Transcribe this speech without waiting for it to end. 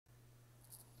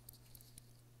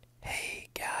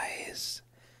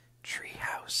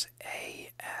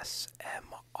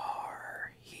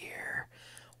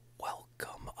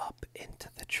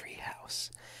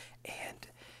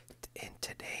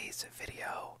today's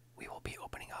video, we will be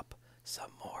opening up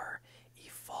some more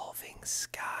Evolving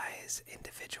Skies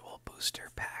individual booster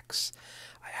packs.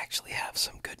 I actually have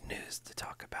some good news to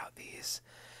talk about these,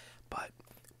 but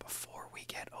before we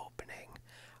get opening,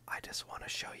 I just want to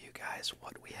show you guys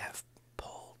what we have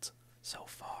pulled so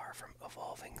far from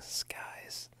Evolving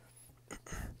Skies.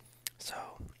 So,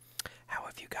 how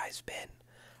have you guys been?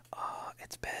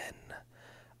 It's been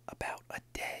about a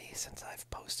day since I've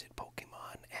posted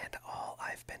Pokemon, and all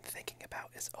I've been thinking about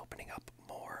is opening up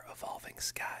more Evolving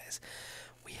Skies.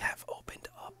 We have opened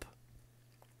up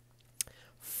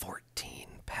 14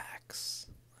 packs,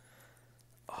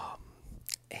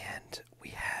 and we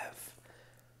have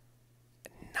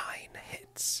 9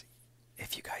 hits.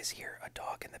 If you guys hear a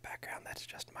dog in the background, that's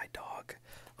just my dog.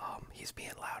 He's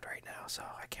being loud right now, so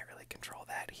I can't really control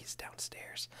that. He's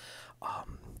downstairs.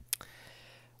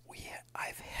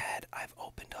 I've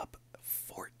opened up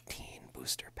 14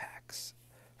 booster packs.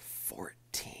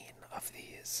 14 of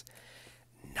these.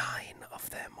 9 of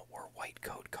them were white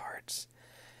code cards,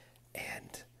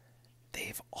 and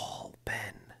they've all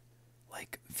been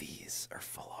like V's or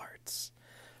full arts.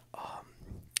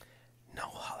 No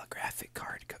holographic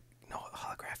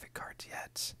cards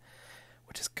yet,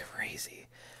 which is crazy.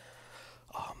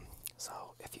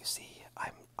 So if you see,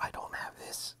 I don't have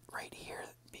this right here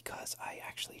because I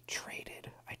actually traded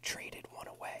one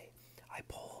away. I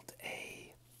pulled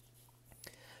a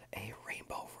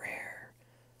rainbow rare.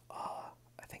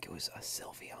 I think it was a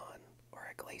Sylveon or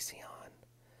a Glaceon.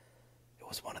 It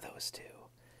was one of those two.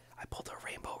 I pulled a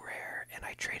rainbow rare and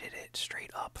I traded it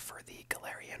straight up for the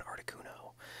Galarian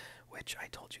Articuno, which I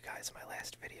told you guys in my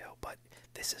last video, but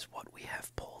this is what we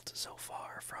have pulled so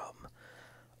far from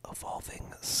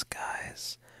Evolving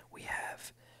Skies. We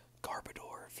have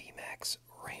Garbodor VMAX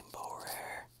Rainbow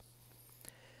Rare,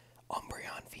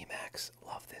 Umbreon VMAX,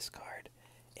 love this card,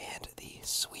 and the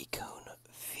Suicune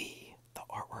V. The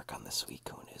artwork on the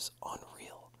Suicune is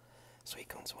unreal.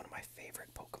 Suicune's one of my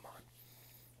favorite Pokemon.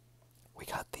 We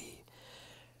got the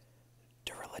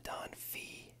Duraludon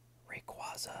V,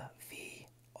 Rayquaza V,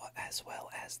 as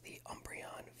well as the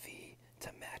Umbreon V to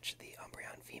match the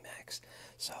Umbreon VMAX.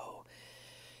 So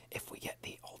if we get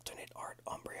the alternate art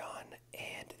Umbreon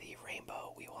and the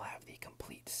Rainbow, we will have the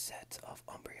complete set of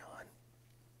Umbreon.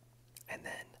 And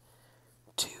then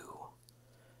 2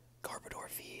 Garbodor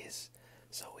Vs.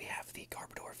 So we have the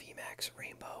Garbodor VMAX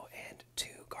Rainbow and 2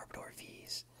 Garbodor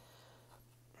Vs.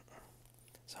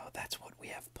 So that's what we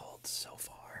have pulled so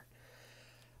far.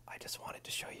 I just wanted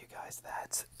to show you guys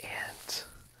that, and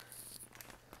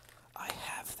I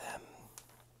have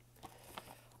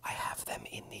them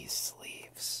in these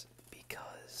sleeves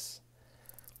because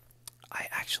I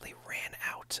actually ran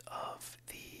out of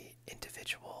the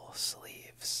individual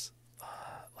sleeves,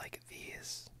 like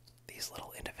these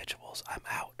little individuals. I'm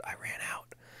out. I ran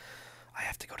out. I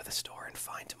have to go to the store and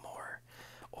find more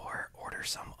or order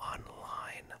some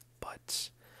online, but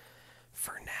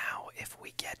for now, if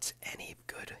we get any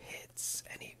good hits,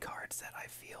 any cards that I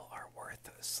feel are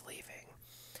worth sleeving,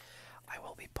 I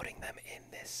will be putting them in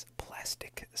this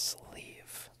plastic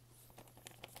sleeve.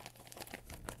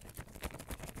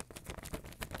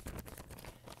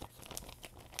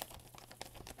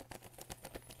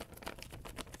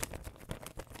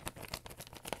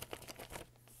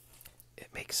 It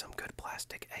makes some good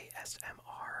plastic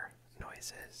ASMR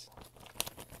noises.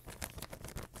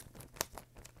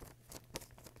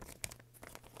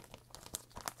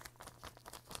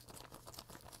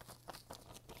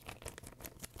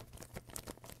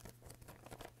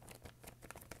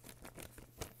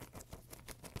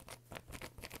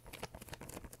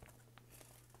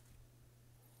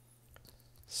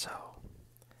 So,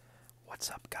 what's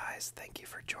up, guys? Thank you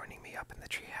for joining me up in the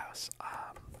treehouse.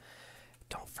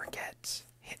 Don't forget,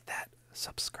 hit that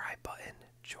subscribe button,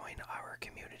 join our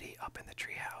community up in the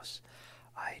treehouse.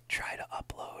 I try to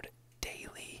upload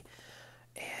daily,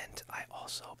 and I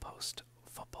also post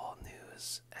football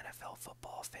news, NFL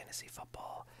football, fantasy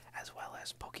football, as well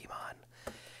as Pokemon.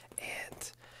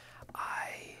 And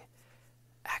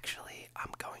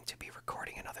I'm going to be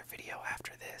recording another video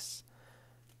after this.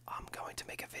 I'm going to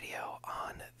make a video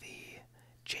on the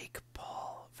Jake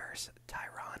Paul versus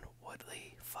Tyron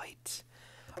Woodley fight.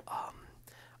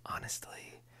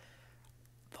 Honestly,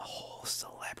 the whole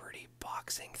celebrity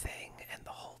boxing thing and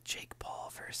the whole Jake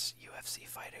Paul versus UFC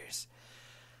fighters,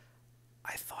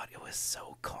 I thought it was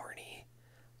so corny,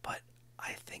 but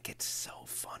I think it's so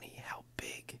funny how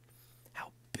big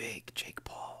Jake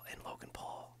Paul and Logan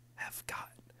Paul have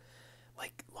got.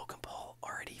 Like, Logan Paul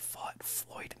already fought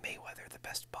Floyd Mayweather, the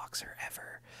best boxer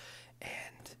ever,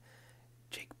 and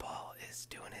Jake Paul is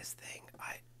doing his thing.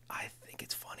 I think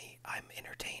it's funny. I'm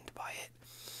entertained by it,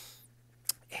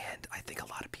 and I think a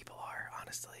lot of people are,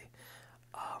 honestly.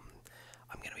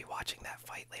 I'm gonna be watching that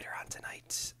fight later on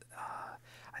tonight.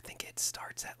 I think it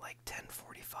starts at like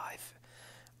 10:45.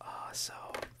 So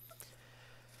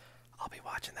I'll be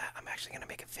watching that. I'm actually gonna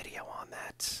make a video on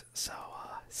that. So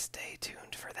stay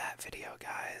tuned for that video,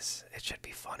 guys. It should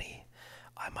be funny.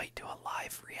 I might do a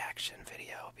live reaction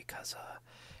video because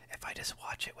if I just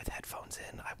watch it with headphones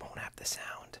in, I won't have the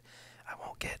sound. I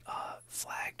won't get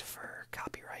flagged for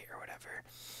copyright or whatever.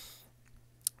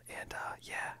 And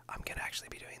yeah, I'm gonna actually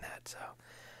be doing that. So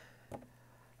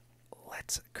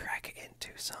let's crack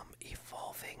into some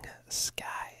Evolving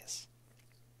Skies.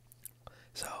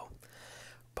 So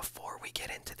before we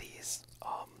get into these,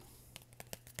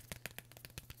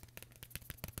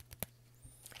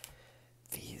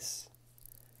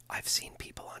 I've seen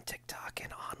people on TikTok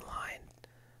and online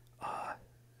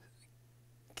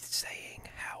saying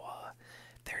how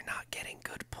they're not getting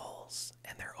good pulls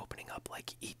and they're opening up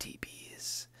like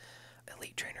ETBs,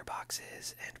 Elite Trainer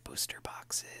boxes, and booster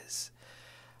boxes,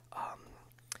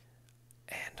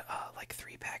 and like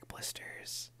 3-pack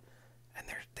blisters, and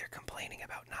they're complaining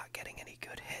about not getting any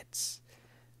good hits.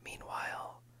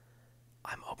 Meanwhile,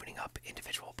 I'm opening up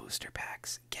individual booster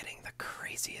packs, getting the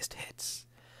craziest hits.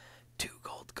 2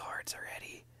 gold cards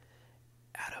already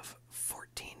out of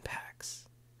 14 packs.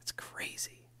 It's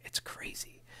crazy. It's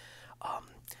crazy.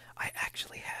 I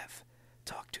actually have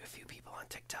talked to a few people on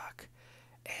TikTok,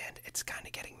 and it's kind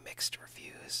of getting mixed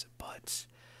reviews, but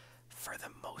for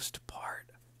the most part,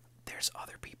 there's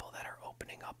other people that are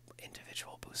opening up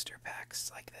individual booster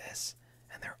packs like this,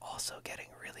 and they're also getting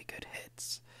really good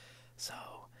hits. So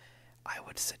I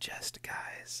would suggest,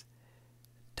 guys,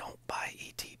 don't buy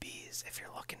ETBs if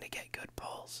you're looking to get good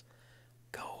pulls.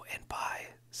 Go and buy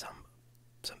some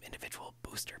individual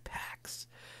booster packs.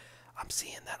 I'm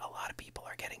seeing that a lot of people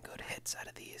are getting good hits out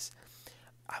of these.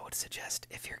 I would suggest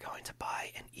if you're going to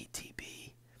buy an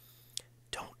ETB,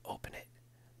 don't open it.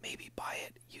 Maybe buy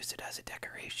it, use it as a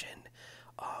decoration,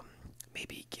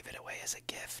 maybe give it away as a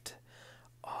gift,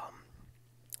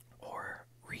 or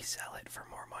resell it for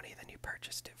more money than you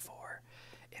purchased it for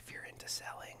if you're into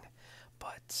selling.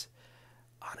 But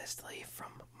honestly,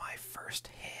 from my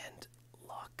first-hand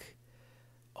luck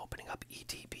opening up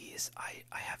ETBs, I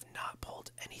have not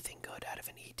pulled anything good out of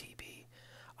an ETB.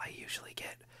 I usually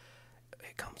get,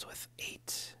 it comes with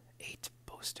eight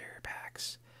booster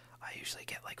packs. I usually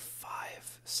get like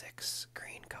 5, 6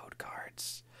 green code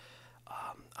cards.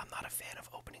 I'm not a fan of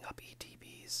opening up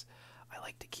ETBs. I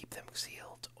like to keep them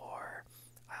sealed, or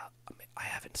I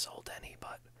haven't sold any,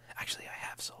 but actually I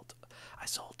have sold. I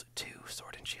sold 2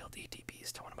 Sword and Shield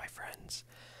ETBs to one of my friends,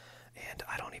 and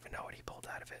I don't even know what he pulled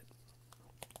out of it.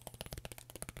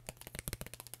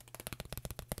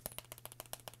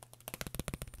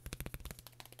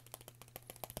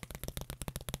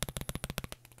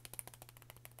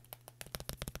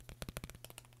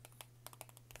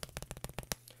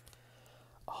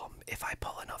 If I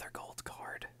pull another gold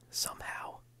card,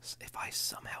 if I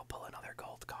somehow pull another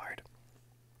gold card,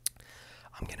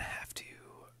 I'm gonna have to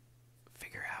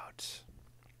figure out,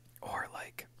 or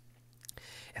like,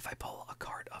 if I pull a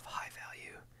card of high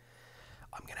value,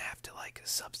 I'm gonna have to like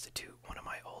substitute one of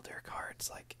my older cards,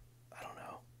 like, I don't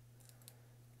know.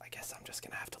 I guess I'm just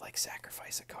gonna have to like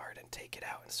sacrifice a card and take it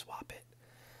out and swap it.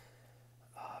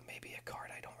 Maybe a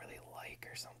card I don't really like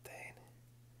or something.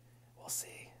 We'll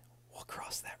see. We'll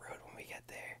cross that road when we get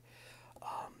there.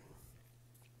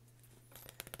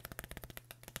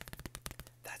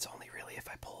 That's only really if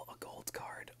I pull a gold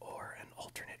card or an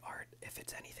alternate art. If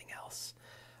it's anything else,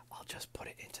 I'll just put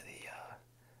it into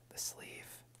the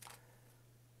sleeve.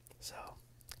 So,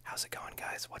 how's it going,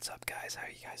 guys? What's up, guys? How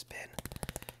you guys been?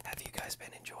 Have you guys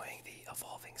been enjoying the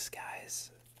Evolving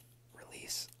Skies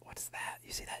release? What's that?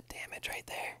 You see that damage right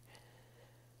there?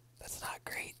 That's not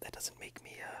great. That doesn't make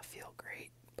me feel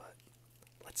great, but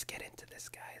let's get into this,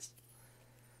 guys.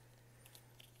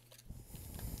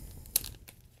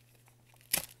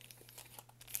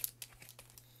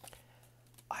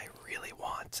 I really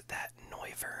want that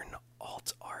Noivern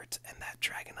alt art and that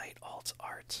Dragonite alt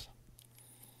art.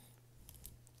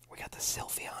 We got the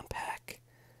Sylveon pack.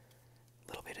 A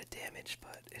little bit of damage,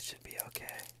 but it should be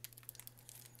okay.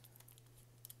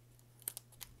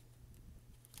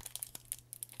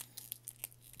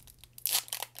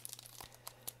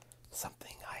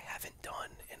 Something I haven't done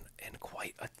in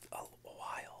quite a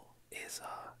while is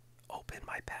open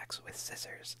my packs with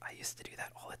scissors. I used to do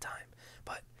that all the time,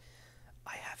 but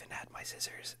I haven't had my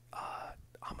scissors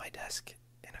on my desk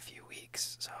in a few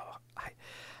weeks, so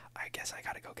I guess I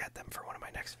gotta go get them for one of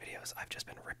my next videos. I've just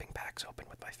been ripping packs open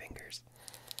with my fingers.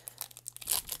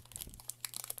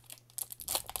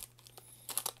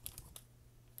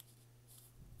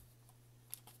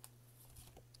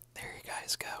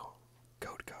 guys, go.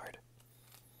 Code card.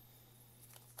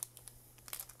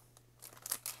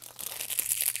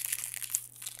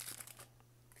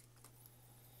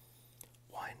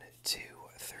 One, two,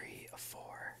 three,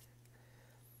 four.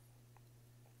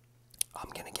 I'm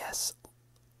gonna guess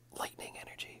lightning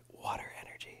energy, water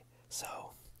energy.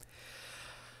 So,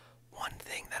 one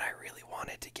thing that I really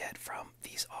wanted to get from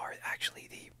these are actually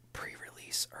the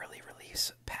pre-release, early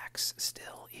release packs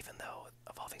still, even though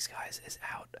Evolving Skies is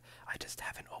out. I just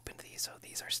haven't opened these, so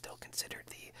these are still considered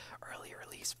the early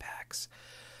release packs.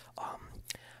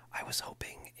 I was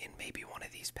hoping in maybe one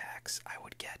of these packs I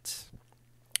would get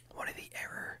one of the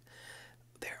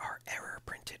there are error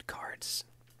printed cards.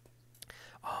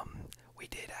 We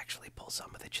did actually pull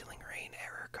some of the Chilling Reign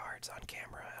error cards on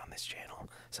camera on this channel,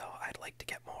 so I'd like to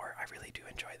get more. I really do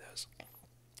enjoy those.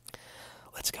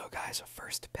 Let's go, guys.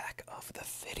 First pack of the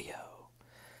video.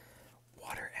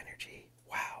 Water Energy.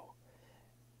 Wow.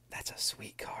 That's a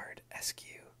sweet card. SQ.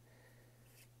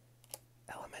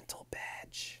 Elemental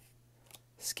Badge.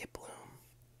 Skiploom.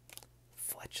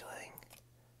 Fletchling.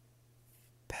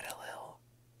 Petalil.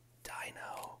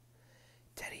 Dino.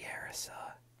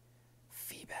 Teddiursa.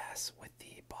 Feebas with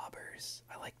the bobbers.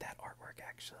 I like that artwork,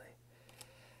 actually.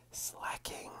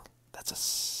 Slacking. That's a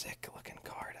sick looking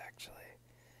card, actually.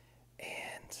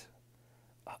 And,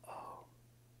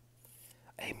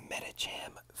 a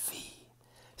Metacham V.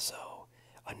 So,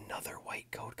 another white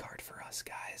code card for us,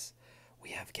 guys.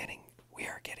 We are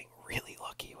getting really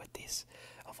lucky with these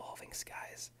Evolving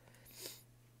Skies.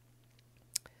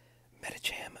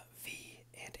 Metacham V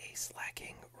and a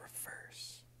Slacking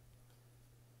reverse.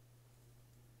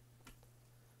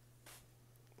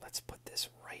 Let's put this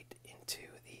right into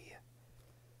the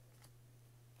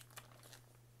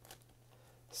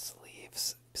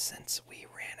sleeves since we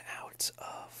ran out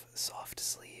of soft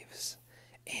sleeves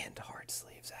and hard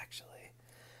sleeves, actually.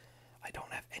 I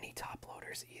don't have any top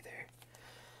loaders either.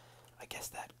 I guess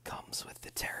that comes with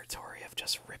the territory of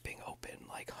just ripping open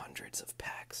like hundreds of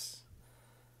packs.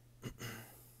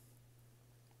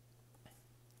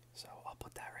 So I'll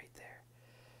put that right there.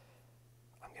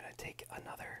 I'm gonna take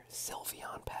another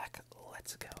Sylveon pack.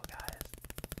 Let's go, guys.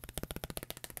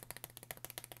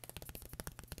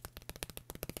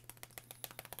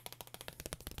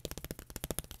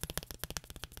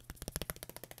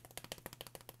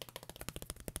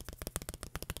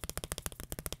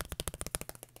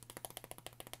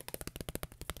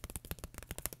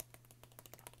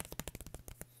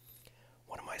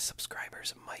 One of my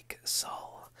subscribers, Mike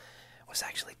Sull, was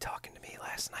actually talking to me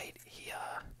last night.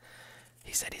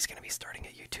 He said he's going to be starting a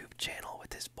YouTube channel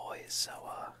with his boys, so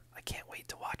I can't wait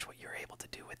to watch what you're able to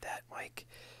do with that, Mike.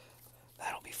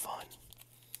 That'll be fun.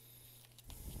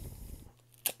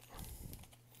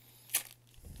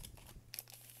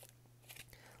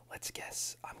 Let's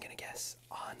guess. I'm going to guess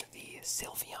on the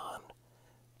Sylveon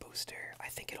booster. I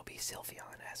think it'll be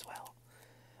Sylveon as well.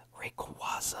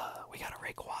 Rayquaza. We got a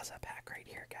Rayquaza pack right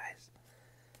here, guys.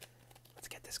 Let's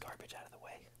get this garbage out of the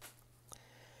way.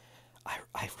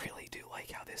 I really do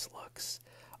like how this looks.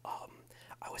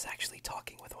 I was actually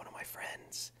talking with one of my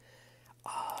friends.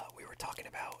 We were talking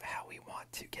about how we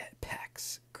want to get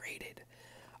packs graded.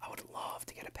 I would love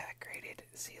to get a pack graded,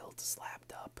 sealed,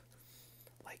 slapped up.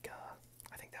 Like,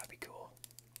 I think that would be cool.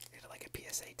 Get like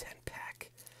a PSA 10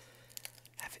 pack.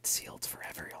 Have it sealed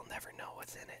forever. You'll never know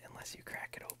what's in it unless you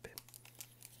crack it open.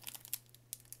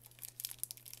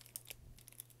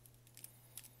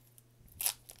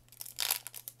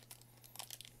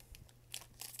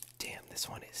 Damn, this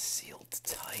one is sealed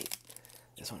tight.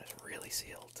 This one is really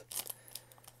sealed.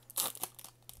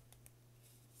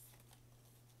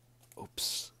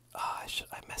 Oops.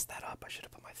 I messed that up. I should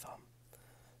have put my thumb.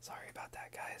 Sorry about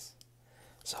that, guys.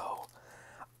 So,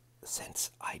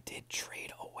 since I did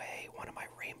trade away one of my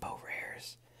rainbow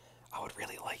rares, I would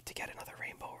really like to get another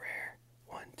rainbow rare.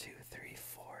 1, 2, 3,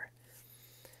 4.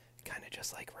 Kind of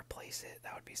just like replace it.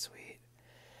 That would be sweet.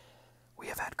 We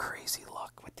have had crazy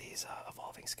luck with these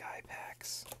Evolving Sky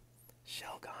packs.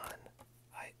 Shelgon,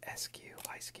 SQ,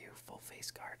 Ice-Q, full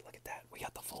face card. Look at that. We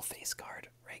got the full face card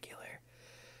regular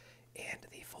and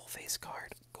the full face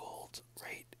card gold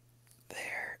right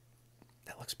there.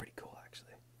 That looks pretty cool,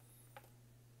 actually.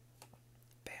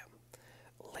 Bam.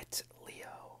 Lit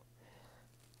Leo.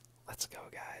 Let's go,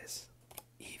 guys.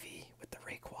 Eevee with the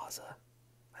Rayquaza.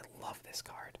 I love this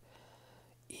card.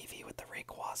 Eevee with the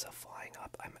Rayquaza flying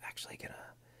up. I'm actually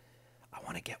gonna... I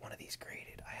want to get one of these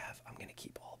graded. I'm gonna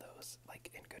keep all those, like,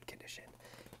 in good condition.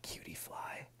 Cutie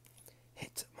Fly.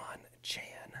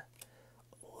 Hitmonchan.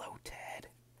 Lotad.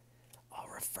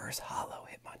 A reverse holo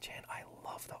Hitmonchan. I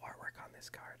love the artwork on this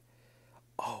card.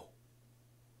 Oh.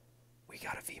 We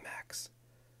got a VMAX.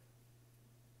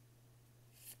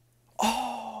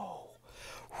 Oh!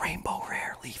 Rainbow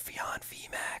Rare Leafeon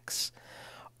VMAX.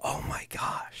 Oh my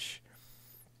gosh.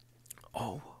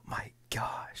 Oh my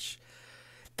gosh.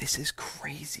 This is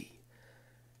crazy.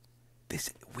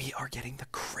 We are getting the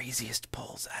craziest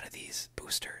pulls out of these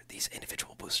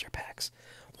individual booster packs.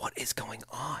 What is going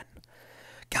on?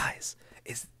 Guys,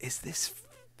 is this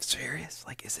serious?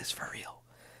 Like, is this for real?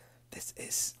 This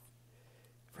is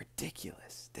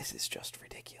ridiculous. This is just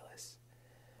ridiculous.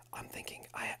 I'm thinking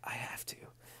I have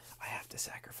to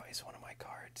sacrifice one of my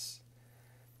cards.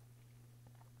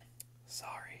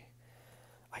 Sorry.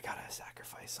 I gotta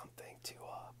sacrifice something to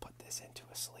put this into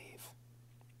a sleeve.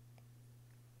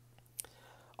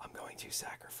 I'm going to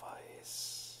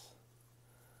sacrifice...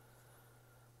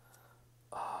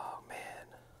 Oh man,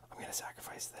 I'm gonna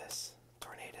sacrifice this.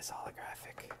 Tornadus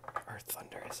holographic, or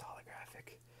Thundurus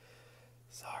holographic.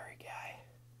 Sorry, guy.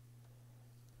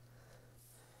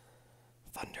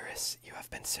 Thundurus, you have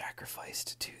been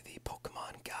sacrificed to the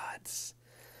Pokemon gods.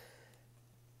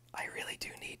 I really do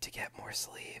need to get more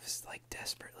sleeves, like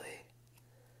desperately.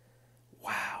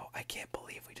 Wow, I can't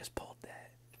believe we just pulled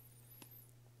that.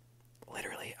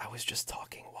 Literally, I was just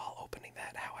talking while opening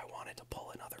that how I wanted to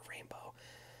pull another rainbow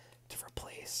to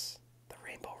replace the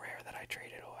rainbow rare that I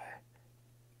traded away.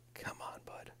 Come on,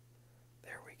 bud.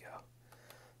 There we go.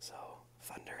 So,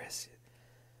 Thundurus,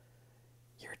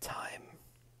 your time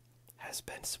has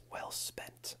been well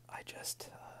spent.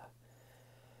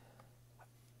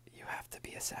 You have to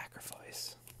be a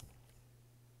sacrifice.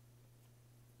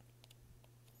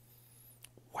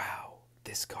 Wow,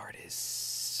 this card is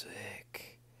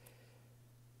sick.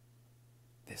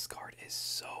 This card is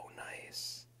so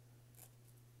nice.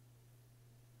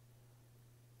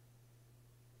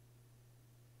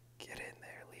 Get in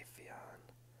there,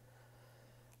 Leafeon.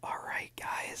 Alright,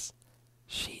 guys.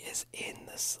 She is in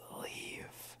the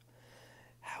sleeve.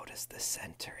 How does the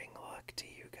centering look to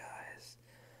you guys?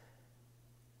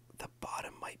 The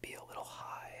bottom might be a little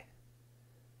high,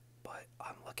 but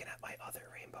I'm looking at my other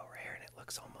rainbow rare and it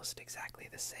looks almost exactly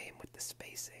the same with the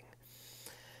spacing.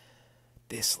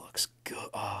 This looks good.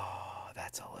 Oh,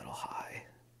 that's a little high.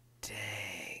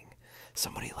 Dang.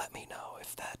 Somebody let me know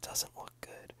if that doesn't look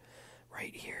good.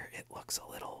 Right here, it looks a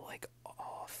little, like,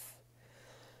 off.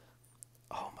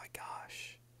 Oh my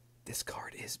gosh. This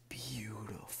card is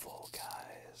beautiful,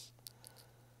 guys.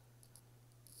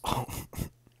 Oh,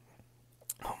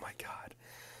 oh my god.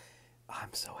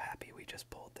 I'm so happy we just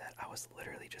pulled that. I was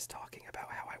literally just talking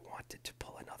about how I wanted to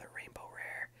pull another rainbow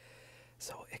rare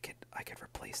so I could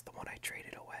replace the one I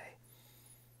traded away.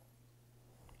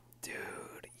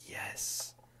 Dude,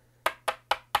 yes.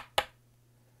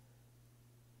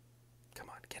 Come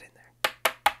on, get in there.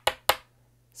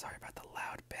 Sorry about the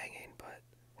loud banging, but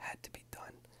had to be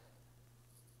done.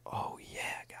 Oh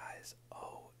yeah, guys.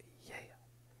 Oh yeah.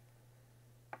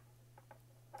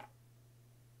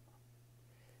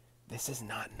 This is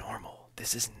not normal.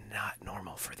 This is not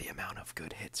normal for the amount of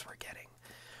good hits we're getting.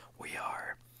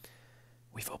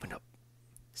 We've opened up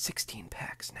 16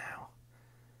 packs now.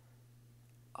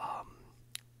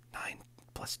 9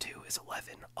 plus 2 is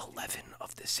 11. 11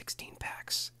 of the 16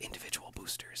 packs, individual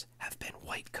boosters, have been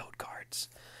white code cards.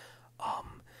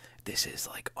 This is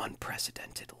like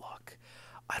unprecedented luck.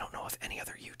 I don't know if any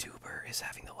other YouTuber is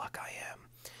having the luck I am,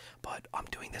 but I'm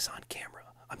doing this on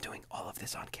camera. I'm doing all of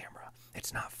this on camera.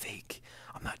 It's not fake.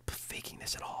 I'm not faking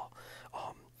this at all.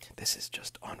 This is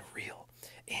just unreal.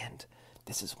 And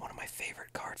this is one of my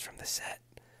favorite cards from the set.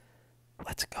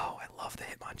 Let's go. I love the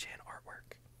Hitmonchan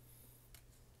artwork.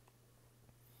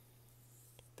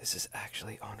 This is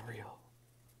actually unreal.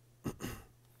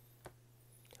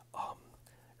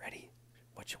 Ready?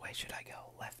 Which way should I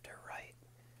go? Left or right?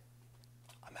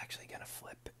 I'm actually gonna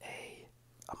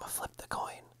I'm gonna flip the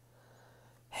coin.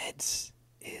 Heads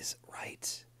is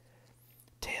right.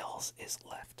 Tails is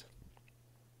left.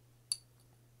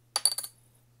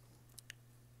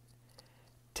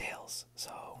 Tails,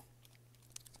 so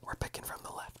we're picking from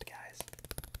the left, guys.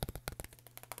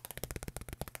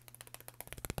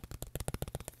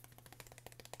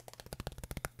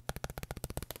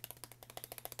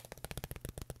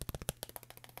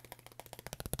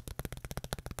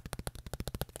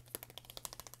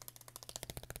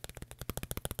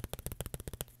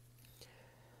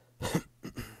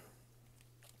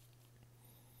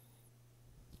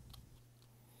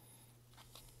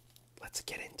 Let's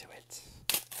get into it.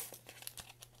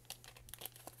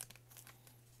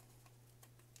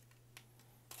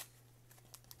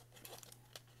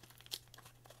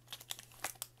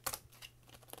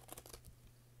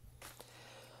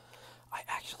 I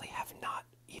actually have not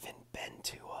even been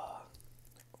to,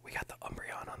 we got the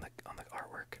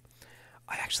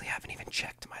actually haven't even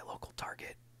checked my local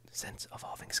Target since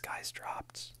Evolving Skies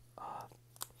dropped.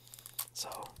 So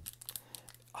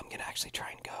I'm gonna actually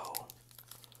try and go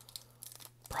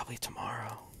probably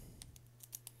tomorrow.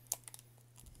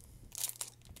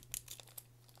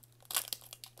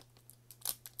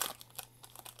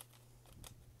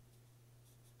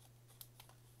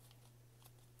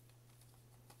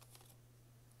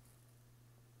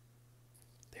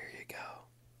 There you go.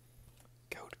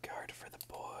 Goat card for the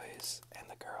boys and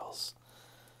the girls.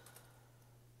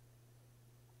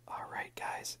 Alright,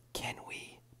 guys, can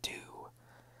we do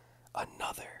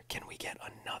another? Can we get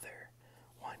another?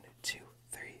 1, 2,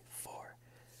 3, 4.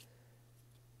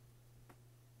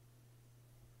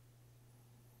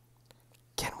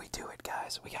 Can we do it,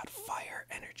 guys? We got Fire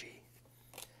Energy,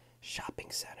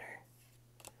 Shopping Center,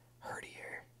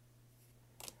 Herdier,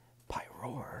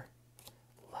 Pyroar,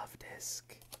 Love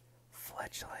Disc,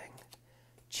 Fledgling,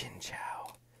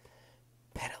 Chinchou,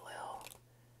 Petalil,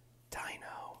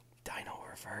 Dino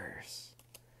Reverse,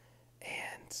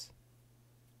 and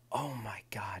oh my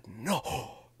god,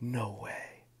 no! No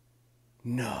way.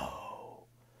 No.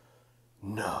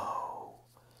 No.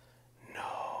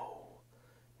 No.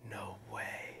 No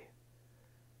way.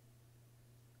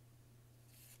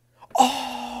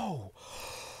 Oh!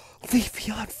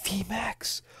 Leafeon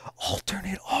VMAX!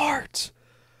 Alternate art!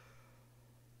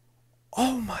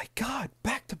 Oh my god,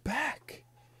 back to back!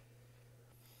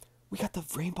 We got the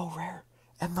Rainbow Rare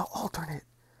and the alternate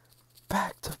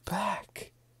back to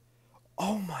back.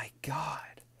 Oh my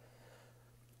god.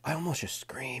 I almost just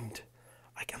screamed.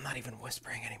 Like, I'm not even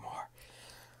whispering anymore.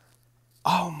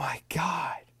 Oh my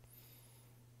god.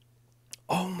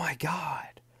 Oh my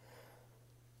god.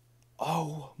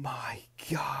 Oh my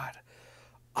god.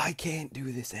 I can't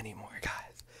do this anymore,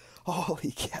 guys.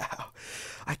 Holy cow.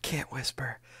 I can't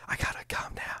whisper. I gotta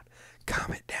calm down.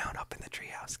 Calm it down up in the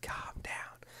treehouse. Calm down.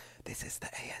 This is the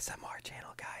ASMR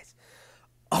channel, guys.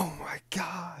 Oh my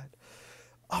god.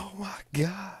 Oh my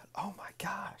god. Oh my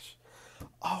gosh.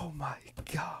 Oh my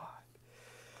god.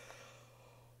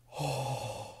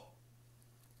 Oh.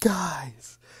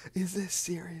 Guys, is this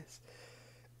serious?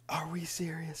 Are we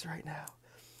serious right now?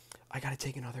 I gotta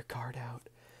take another card out.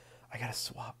 I gotta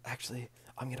swap. Actually,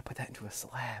 I'm gonna put that into a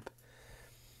slab.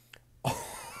 Oh,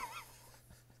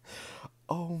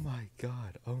 oh my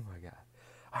god. Oh my god.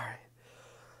 Alright.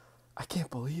 I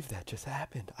can't believe that just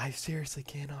happened. I seriously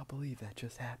cannot believe that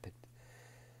just happened.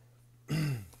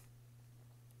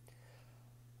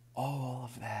 All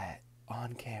of that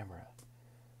on camera.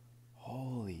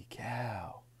 Holy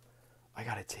cow. I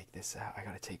gotta take this out. I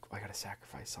gotta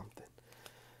sacrifice something.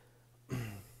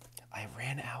 I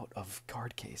ran out of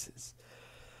card cases.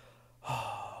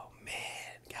 Oh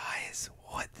man, guys,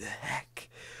 what the heck?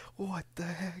 What the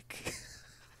heck?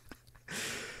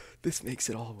 This makes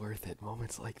it all worth it.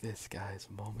 Moments like this, guys.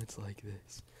 Moments like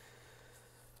this.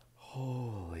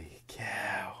 Holy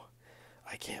cow.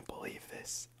 I can't believe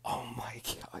this. Oh my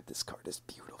god, this card is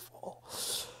beautiful.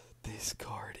 This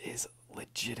card is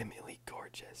legitimately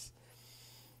gorgeous.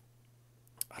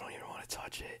 I don't even want to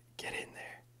touch it. Get in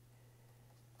there.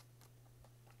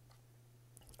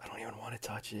 I don't even want to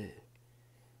touch it.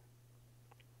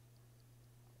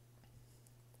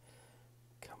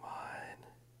 Come on.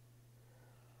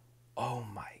 Oh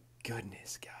my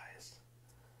goodness, guys.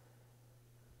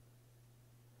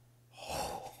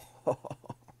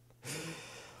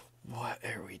 What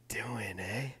are we doing,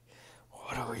 eh?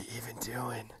 What are we even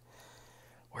doing?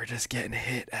 We're just getting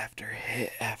hit after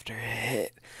hit after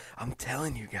hit. I'm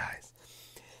telling you guys,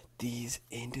 these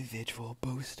individual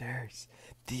boosters,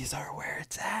 these are where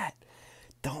it's at.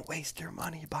 Don't waste your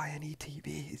money buying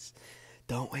ETBs.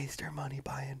 Don't waste your money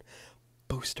buying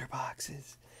booster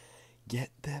boxes.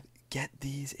 Get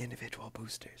these individual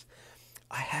boosters.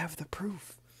 I have the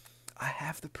proof. I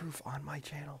have the proof on my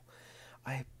channel.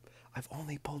 I've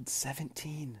only pulled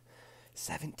 17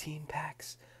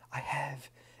 packs. I have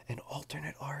an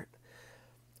alternate art,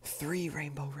 3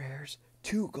 rainbow rares,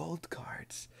 2 gold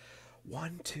cards,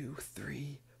 1, 2,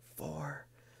 3, 4,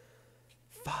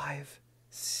 5,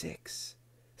 6,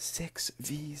 6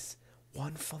 Vs,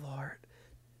 1 full art,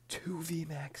 2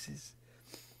 VMAXs.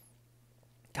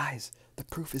 Guys, the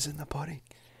proof is in the pudding.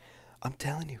 I'm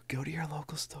telling you, go to your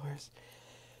local stores.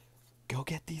 Go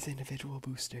get these individual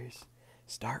boosters.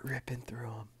 Start ripping through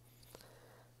them.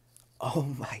 Oh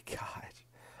my god.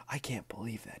 I can't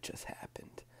believe that just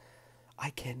happened.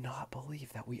 I cannot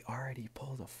believe that we already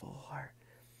pulled a full heart.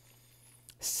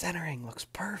 Centering looks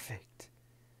perfect.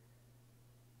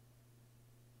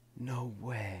 No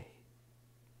way.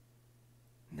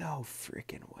 No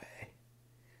freaking way.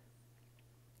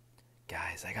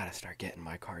 Guys, I gotta start getting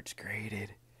my cards graded.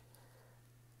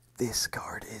 This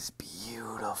card is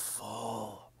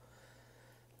beautiful.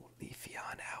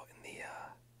 Leafeon out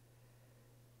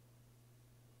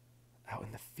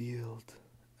in the field,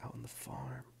 out in the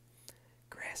farm.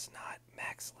 Grass Knot,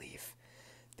 Max Leaf.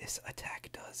 This attack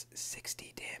does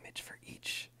 60 damage for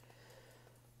each.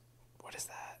 What is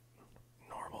that?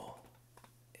 Normal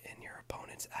in your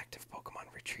opponent's active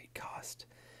Pokemon retreat cost.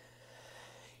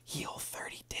 Heal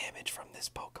 30 damage from this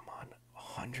Pokemon.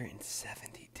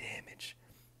 170 damage.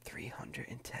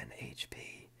 310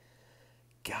 HP.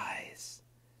 Guys.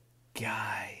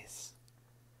 Guys.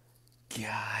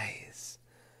 Guys.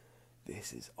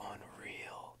 This is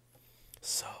unreal.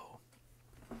 So,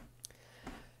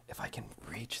 if I can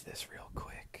reach this real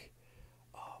quick.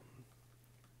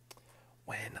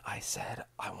 When I said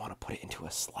I want to put it into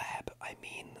a slab, I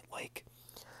mean, like,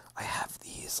 I have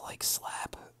these, like,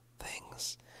 slab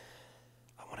things.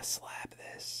 I want to slab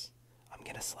this. I'm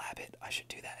gonna slab it. I should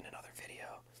do that in another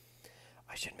video.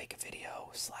 I should make a video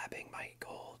slabbing my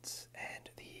golds and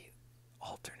the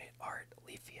alternate art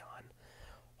Leafeon.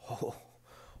 Oh,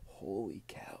 holy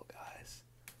cow, guys.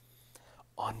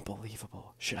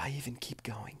 Unbelievable. Should I even keep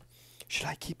going? Should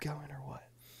I keep going or what?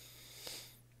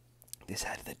 This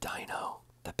had the Dino,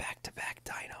 the back-to-back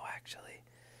Dino, actually.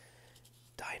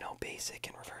 Dino Basic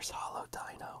and Reverse Hollow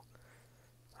Dino.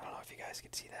 I don't know if you guys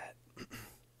can see that.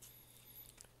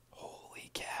 Holy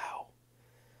cow.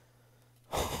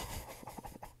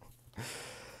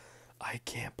 I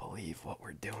can't believe what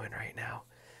we're doing right now.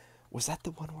 Was that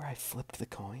the one where I flipped the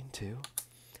coin, too?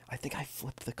 I think I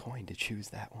flipped the coin to choose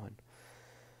that one.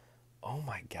 Oh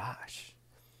my gosh.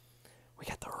 We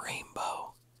got the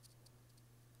rainbow.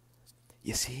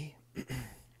 You see?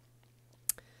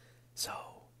 So,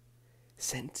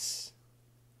 since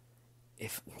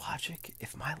if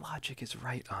my logic is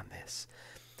right on this,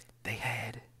 they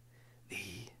had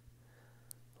the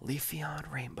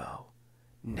Leafeon Rainbow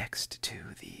next to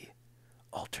the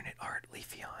alternate art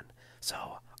Leafeon.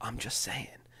 So, I'm just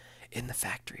saying, in the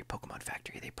factory, Pokemon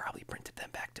Factory, they probably printed them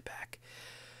back to back,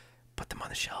 put them on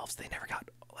the shelves, they never got,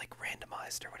 like,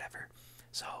 randomized or whatever.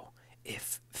 So,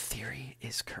 if theory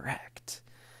is correct,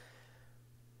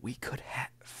 we could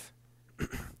have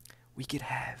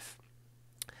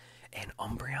an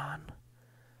Umbreon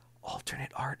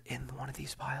alternate art in one of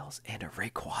these piles and a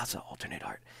Rayquaza alternate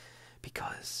art,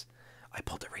 because I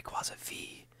pulled a Rayquaza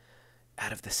V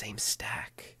out of the same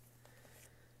stack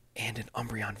and an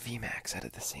Umbreon VMAX out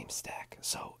of the same stack.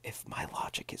 So if my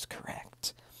logic is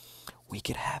correct, we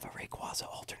could have a Rayquaza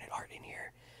alternate art in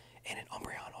here and an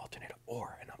Umbreon alternate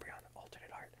art.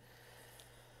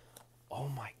 Oh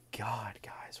my god,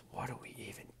 guys, what are we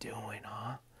even doing,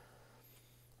 huh?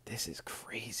 This is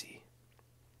crazy.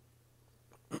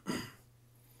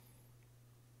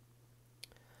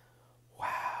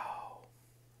 Wow.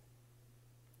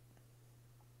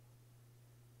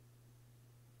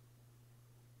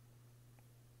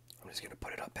 I'm just gonna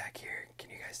put it up back here. Can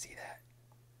you guys see that?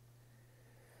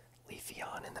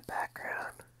 Leafeon in the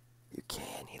background. You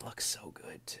can, he looks so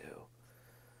good too.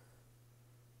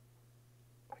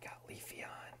 We got Leafeon.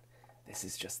 This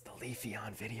is just the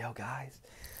Leafeon video, guys.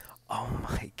 Oh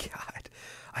my god,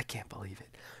 I can't believe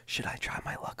it. Should I try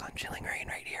my luck on Chilling Reign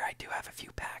right here? I do have a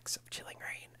few packs of Chilling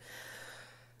Reign.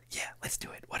 Yeah, let's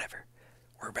do it, whatever.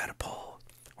 We're about to pull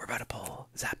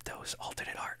Zapdos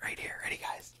alternate art right here. Ready,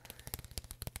 guys?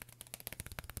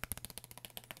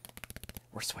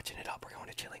 We're switching it up, we're going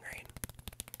to Chilling Reign.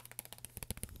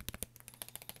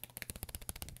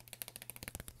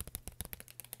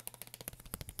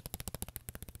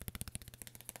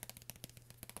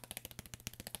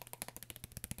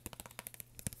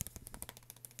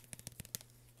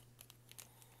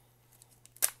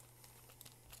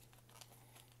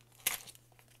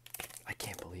 I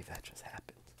can't believe that just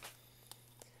happened.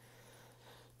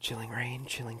 Chilling Reign,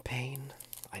 Chilling Pain.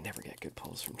 I never get good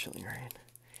pulls from Chilling Reign.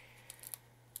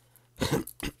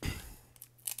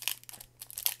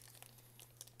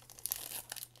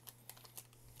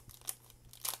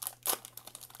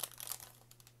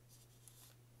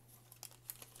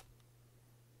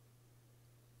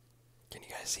 Can you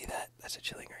guys see that? That's a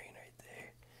Chilling Reign right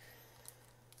there.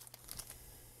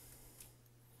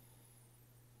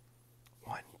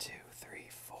 1, 2, 3,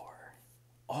 4.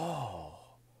 Oh,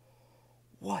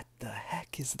 what the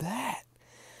heck is that?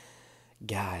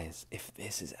 Guys, if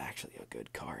this is actually a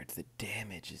good card, the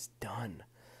damage is done.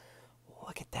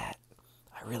 Look at that.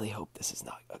 I really hope this is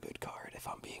not a good card, if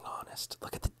I'm being honest.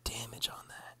 Look at the damage on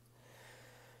that.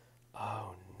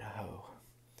 Oh no.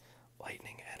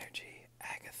 Lightning Energy,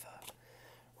 Agatha,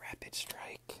 Rapid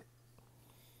Strike,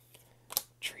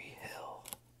 Tree Hill,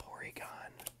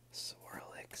 Porygon,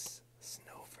 Swirlix,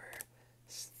 Snover,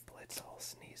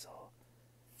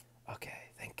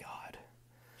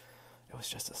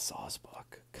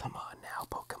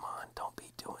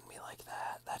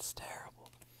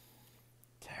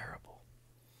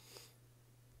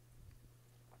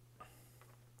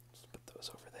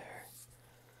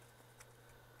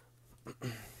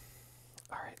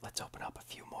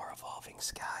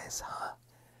 Jinx, guys, huh?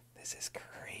 This is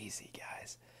crazy,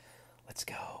 guys. Let's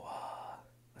go,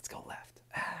 let's go left.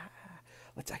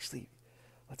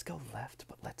 Let's go left,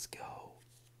 but let's go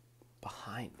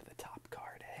behind the top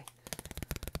card, eh?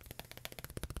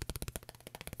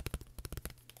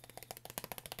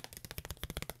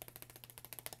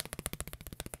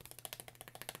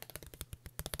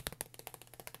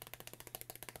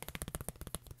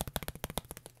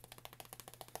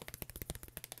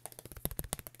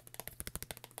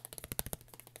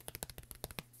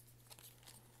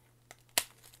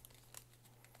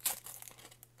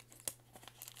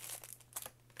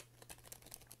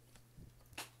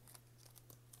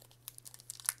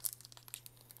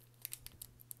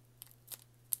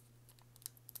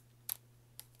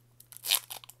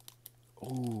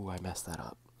 Ooh, I messed that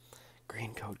up.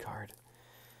 Green code card.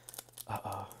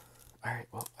 Uh-oh. Alright,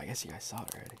 well, I guess you guys saw it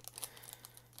already.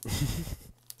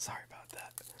 Sorry about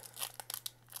that.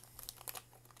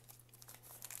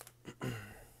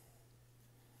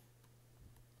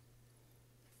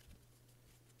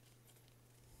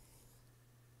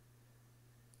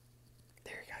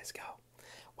 There you guys go.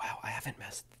 Wow, I haven't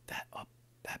messed that up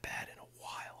that bad in a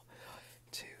while.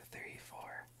 2, 3,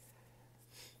 4.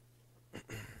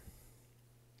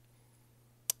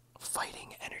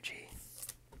 Fighting energy.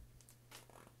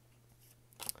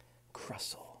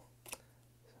 Crustle.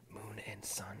 Moon and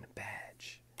Sun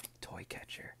badge. Toy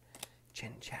catcher.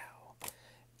 Chin Chow.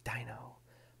 Dino.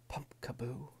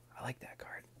 Pumpkaboo. I like that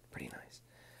card. Pretty nice.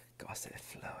 Gossip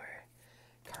Flower.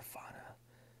 Carvana.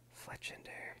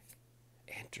 Fletchender.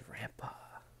 And Drampa.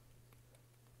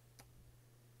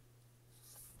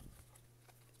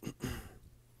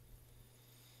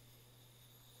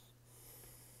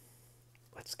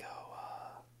 Let's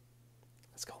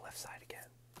go left side again.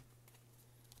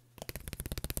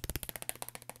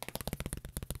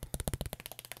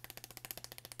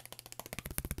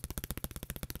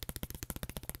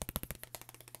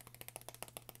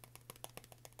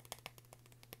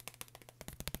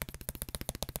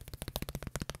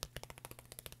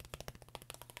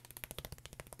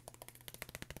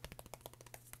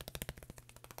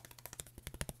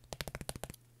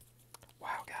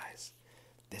 Wow, guys,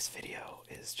 this video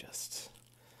is just,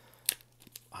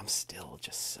 I'm still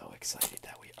just so excited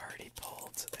that we already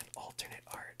pulled an alternate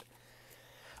art.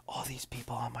 All these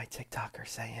people on my TikTok are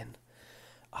saying,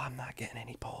 I'm not getting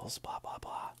any pulls, blah, blah,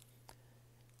 blah.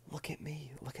 Look at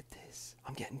me, look at this.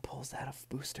 I'm getting pulls out of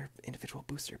individual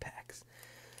booster packs.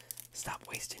 Stop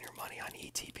wasting your money on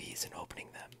ETBs and opening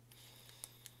them.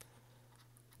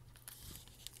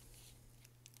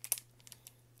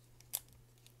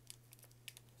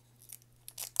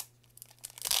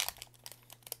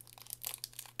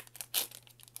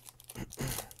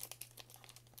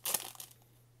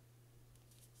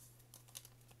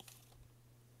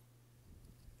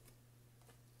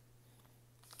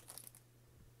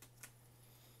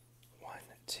 One,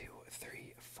 two,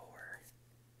 three, four.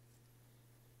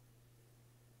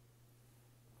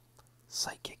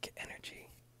 Psychic energy.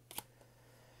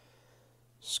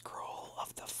 Scroll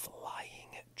of the Flying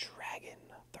Dragon.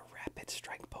 The rapid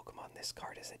strike Pokemon this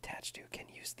card is attached to can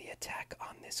use the attack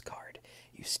on this card.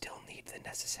 You still need the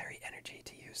necessary energy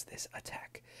to use this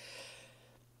attack.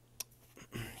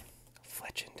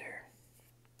 Fletchender.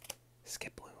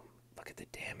 Skiploom. Look at the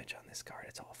damage on this card.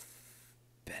 It's all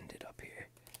bended up here.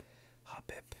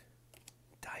 Hoppip.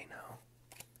 Dino.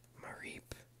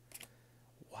 Mareep.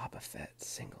 Wobbuffet.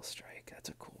 Single Strike. That's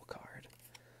a cool card.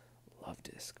 Love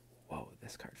Disc. Whoa,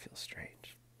 this card feels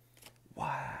strange.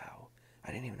 Wow.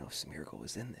 I didn't even know Smeargle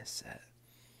was in this set.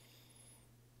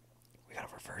 We got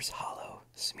a reverse hollow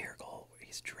Smeargle where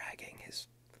he's dragging his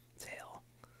tail.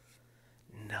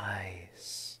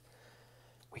 Nice.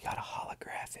 We got a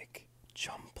holographic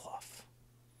Jumpluff.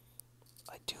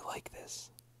 I do like this.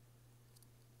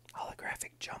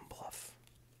 Holographic Jumpluff.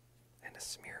 And a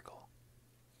Smeargle.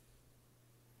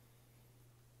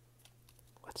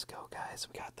 Let's go, guys.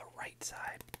 We got the right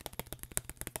side.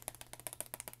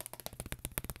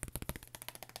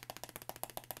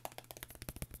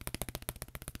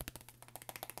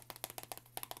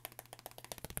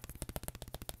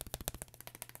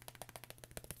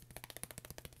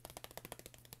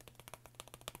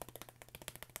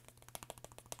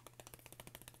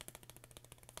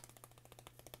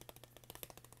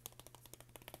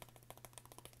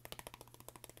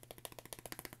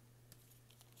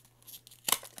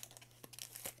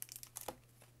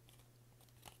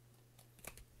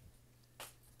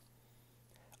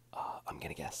 I'm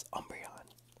gonna guess Umbreon,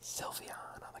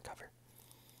 Sylveon on the cover.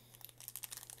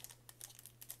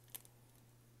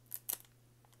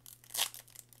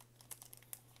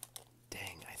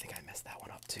 Dang, I think I messed that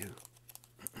one up too.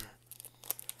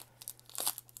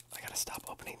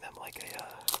 like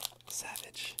a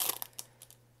savage.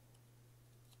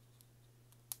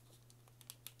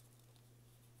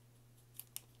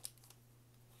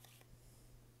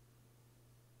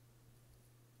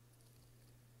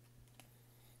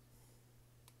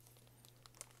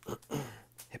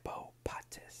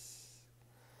 Hippopotamus.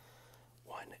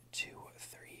 1, 2,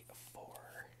 3, 4.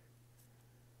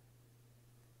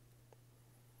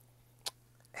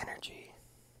 Energy.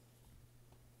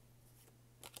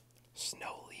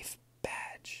 Snowleaf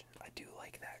Badge. I do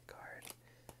like that card.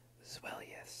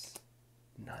 Zwellius.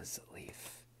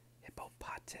 Nuzleaf.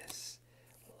 Hippopotamus.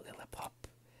 Lillipup.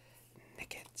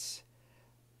 Nickets.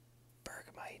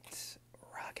 Bergmite.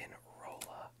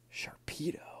 Roggenrola.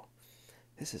 Sharpedo.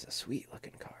 This is a sweet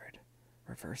looking card.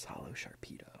 Reverse Hollow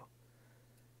Sharpedo.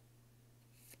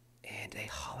 And a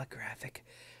holographic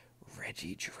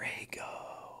Regidrago.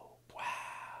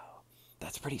 Wow.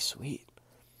 That's pretty sweet.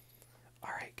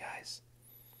 Alright, guys.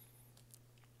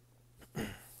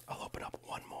 I'll open up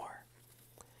one more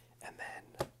and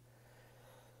then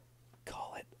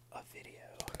call it a video.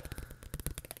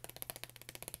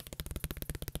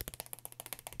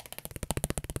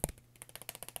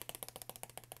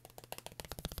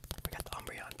 We got the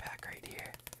Umbreon pack right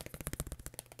here.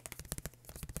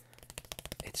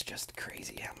 It's just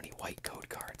crazy how many white code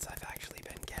cards I've actually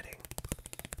been getting.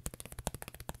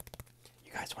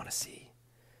 You guys want to see?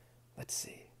 Let's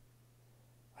see.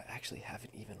 I actually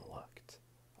haven't even looked.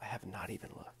 I have not even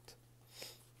looked.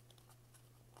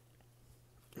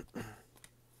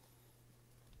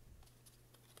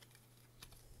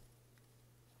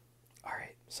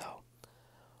 Alright, so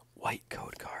white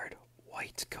code card,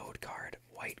 white code card,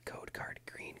 white code card,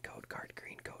 green code card,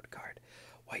 green code card,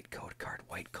 white code card,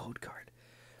 white code card.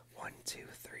 1, 2,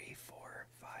 3, 4,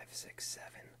 5, 6,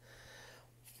 7.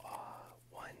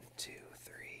 1, 2,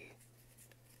 3,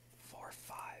 4,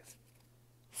 5.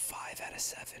 5 out of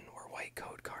 7 were white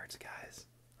code cards, guys.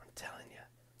 I'm telling you.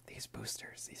 These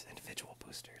boosters, these individual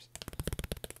boosters.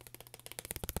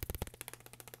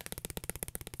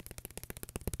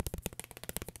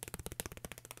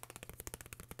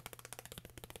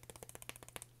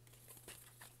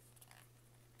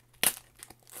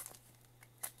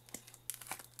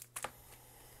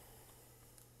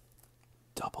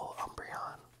 Double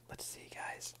Umbreon. Let's see,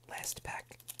 guys. Last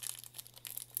pack.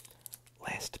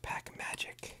 Last pack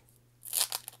magic.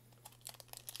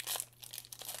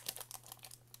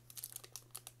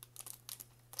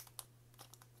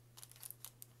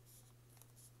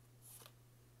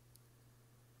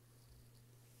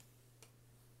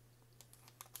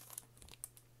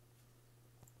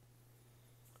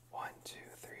 One, two,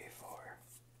 three, four.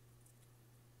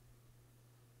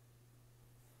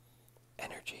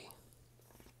 Energy.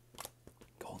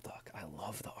 Golduck. I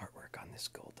love the artwork on this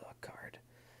Golduck card.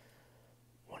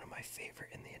 One of my favorite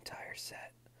in the entire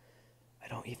set. I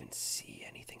don't even see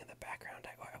anything in the background.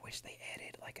 I wish they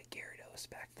added like a Gyarados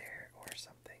back there or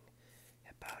something.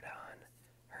 Hippowdon,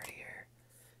 Herdier,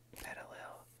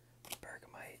 Petalil,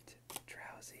 Bergmite,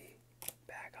 Drowsy,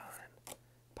 Bagon,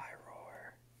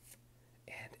 Pyroar,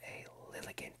 and a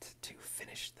Lilligant to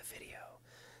finish the video.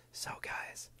 So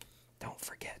guys, don't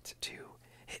forget to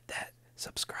hit that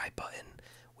subscribe button.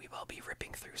 We will be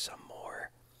ripping through some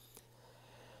more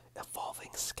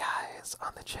Evolving Skies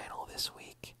on the channel this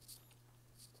week.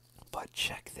 But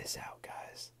check this out,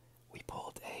 guys. We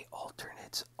pulled a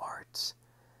alternate art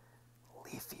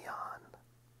Leafeon.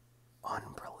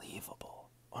 Unbelievable.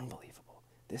 Unbelievable.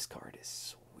 This card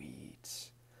is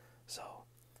sweet. So,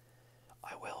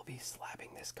 I will be slapping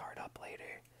this card up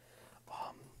later.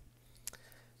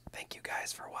 Thank you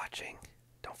guys for watching.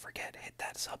 Don't forget, hit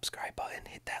that subscribe button,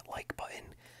 hit that like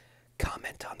button,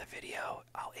 comment on the video.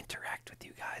 I'll interact with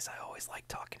you guys. I always like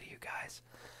talking to you guys.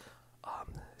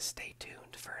 Stay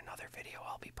tuned for another video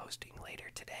I'll be posting later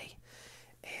today.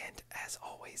 And as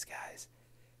always, guys,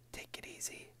 take it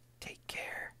easy, take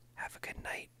care, have a good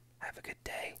night, have a good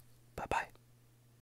day. Bye-bye.